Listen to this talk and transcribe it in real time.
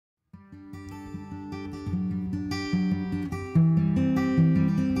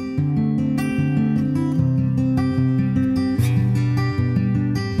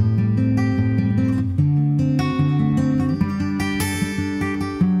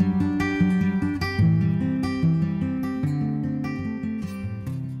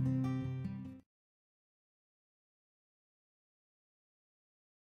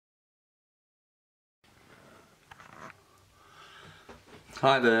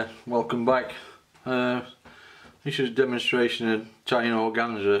Hi there, welcome back. This is a demonstration of tying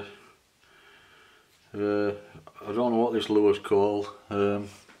organza. I don't know what this lure's called.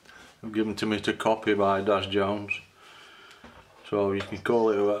 Given to me to copy by Dash Jones. So you can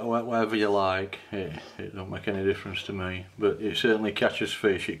call it whatever you like, it don't make any difference to me. But it certainly catches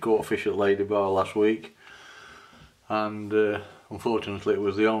fish. It caught fish at Lady Bar last week. And unfortunately it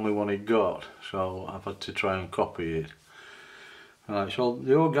was the only one it got. So I've had to try and copy it. Right, so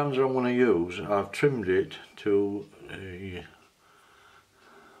the organza I'm going to use, I've trimmed it to a, I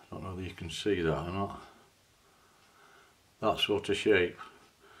don't know if you can see that or not, that sort of shape.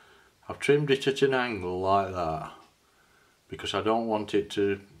 I've trimmed it at an angle like that because I don't want it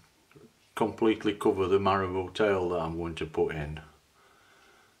to completely cover the marabou tail that I'm going to put in.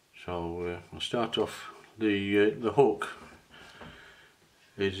 So I'll start off. The hook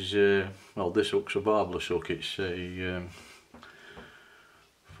is, well, this hook's a barbless hook. It's a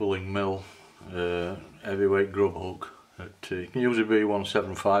fulling mill heavyweight grub hook. You can use a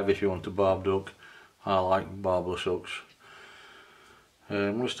B175 if you want a barbed hook. I like barbless hooks.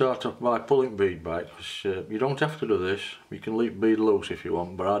 I'm going to start off by pulling bead back. You don't have to do this, you can leave bead loose if you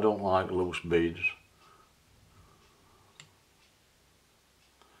want, but I don't like loose beads.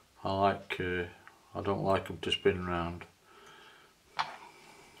 I don't like them to spin round.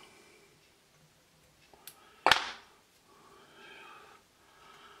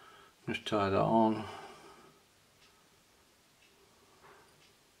 Just tie that on.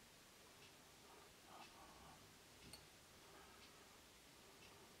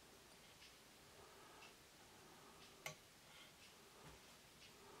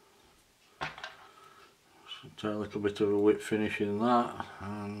 So take a little bit of a whip finish in that,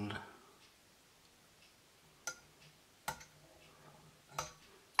 and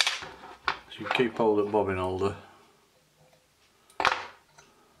so you keep hold of the bobbin holder.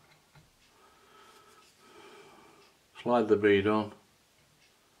 Slide the bead on,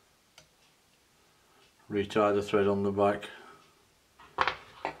 retie the thread on the back,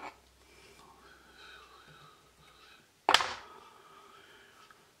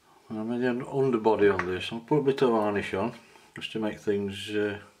 and I made an underbody on this. I'll put a bit of varnish on just to make things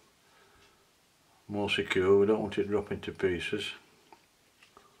more secure. We don't want it dropping to pieces.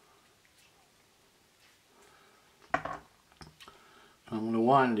 I'm going to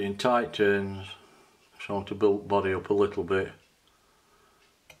wind it in tight turns. So I want to build the body up a little bit.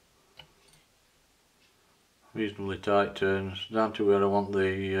 Reasonably tight turns, down to where I want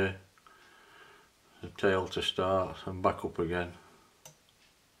the tail to start and back up again.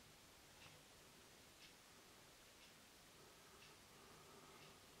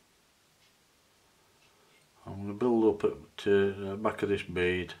 I'm going to build up to the back of this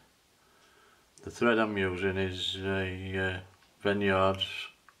bead. The thread I'm using is a Vineyards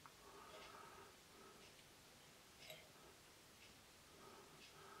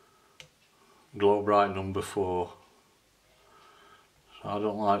Glow Bright number 4. So I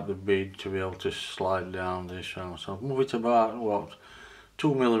don't like the bead to be able to slide down this, so I'll move it about, what,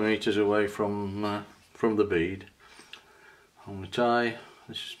 2mm away from the bead. I'm going to tie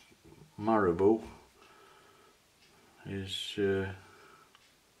this marabou. It's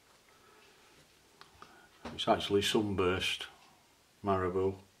actually sunburst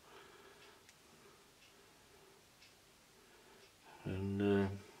marabou, and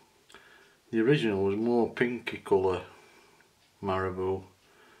the original was more pinky colour marabou,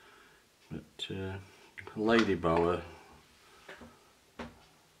 but Lady Bower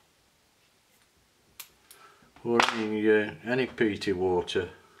or any peaty water,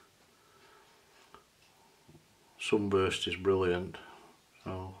 sunburst is brilliant.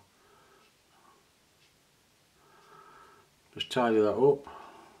 So just tidy that up,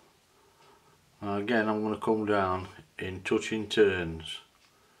 and again I'm going to come down in touching turns,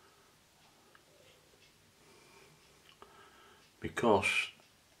 because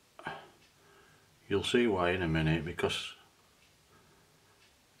you'll see why in a minute, because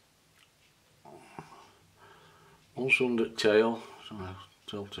once under tail, so I'll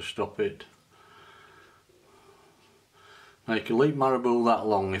tell to stop it. Now you can leave marabou that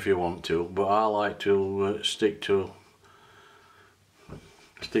long if you want to, but I like to stick to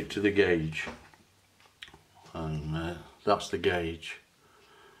the gauge, and that's the gauge.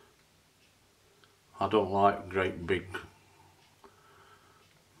 I don't like great big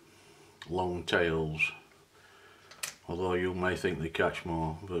long tails, although you may think they catch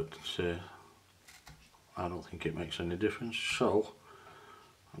more, but I don't think it makes any difference. So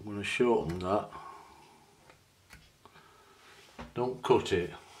I'm going to shorten that. Don't cut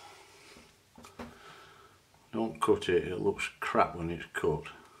it, don't cut it, it looks crap when it's cut.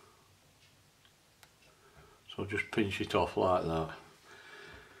 So just pinch it off like that.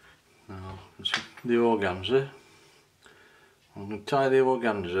 Now, it's the organza. I'm going to tie the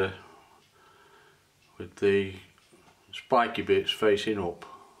organza with the spiky bits facing up,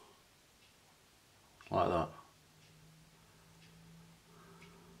 like that.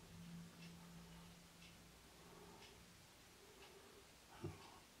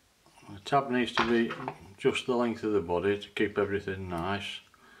 The tab needs to be just the length of the body to keep everything nice.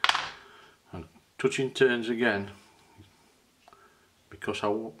 And touching turns again, because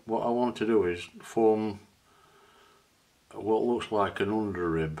what I want to do is form what looks like an under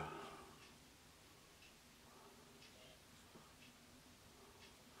rib.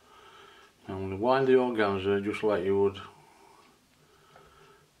 I'm going to wind the organza just like you would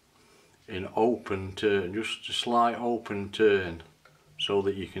in open turn, just a slight open turn, so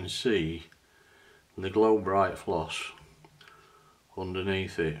that you can see the glow bright floss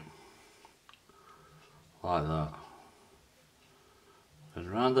underneath it, like that.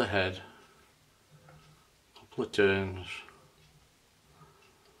 And round the head, a couple of turns,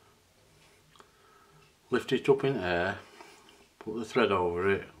 lift it up in air, put the thread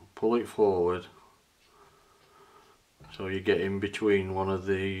over it, pull it forward so you get in between one of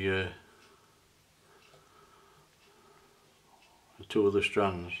the two of the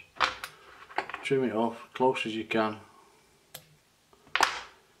strands. Trim it off close as you can.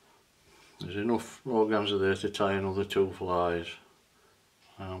 There's enough organza there to tie another 2 flies.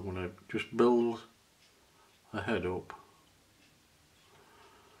 And I'm going to just build the head up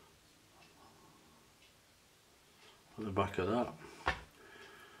at the back of that.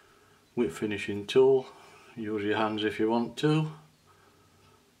 With finishing tool, use your hands if you want to.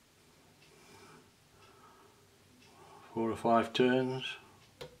 4 or 5 turns,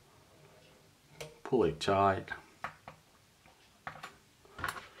 pull it tight,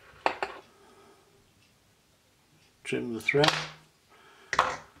 trim the thread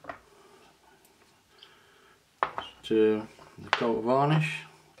to the coat of varnish,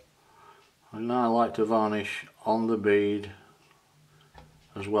 and I like to varnish on the bead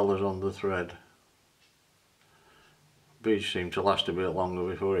as well as on the thread. Beads seem to last a bit longer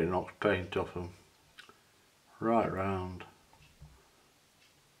before it knocks paint off them. Right round.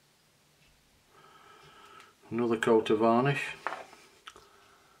 Another coat of varnish,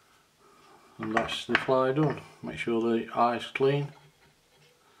 and that's the fly done. Make sure the eye's clean.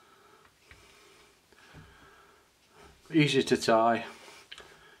 Easy to tie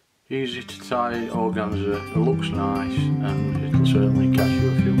organza. It looks nice and it'll certainly catch you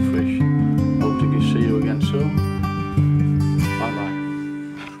a few